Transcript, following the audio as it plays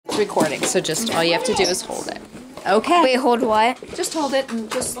recording, so just all you have to do is hold it. Okay. Wait, hold what? Just hold it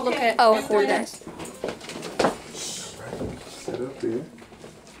and just look at. Oh, hold it. Set up here.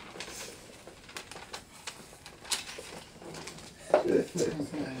 Okay.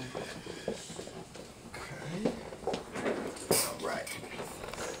 All right.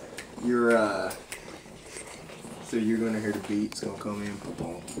 So you're gonna hear the beat. It's gonna come in,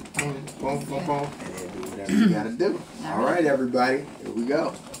 boom, boom, boom, boom, boom, and then do whatever you gotta do. All right, everybody. Here we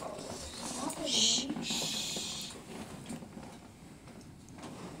go.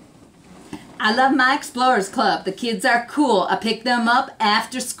 I love my Explorers Club. The kids are cool. I pick them up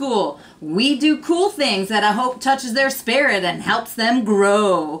after school. We do cool things that I hope touches their spirit and helps them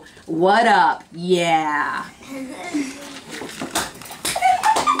grow. What up? Yeah.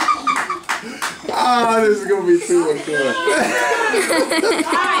 Oh, this is gonna be too much fun.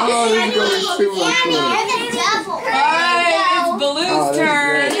 Oh, this is gonna be too much fun. Alright, it's Baloo's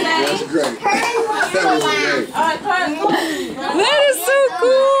turn. That's great. That was great. That is so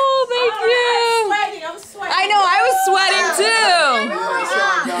cool. Thank you. I know. I was sweating too.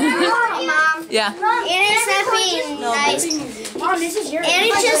 Yeah. And it's not being nice. Mom, this is yours. And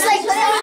it's just like.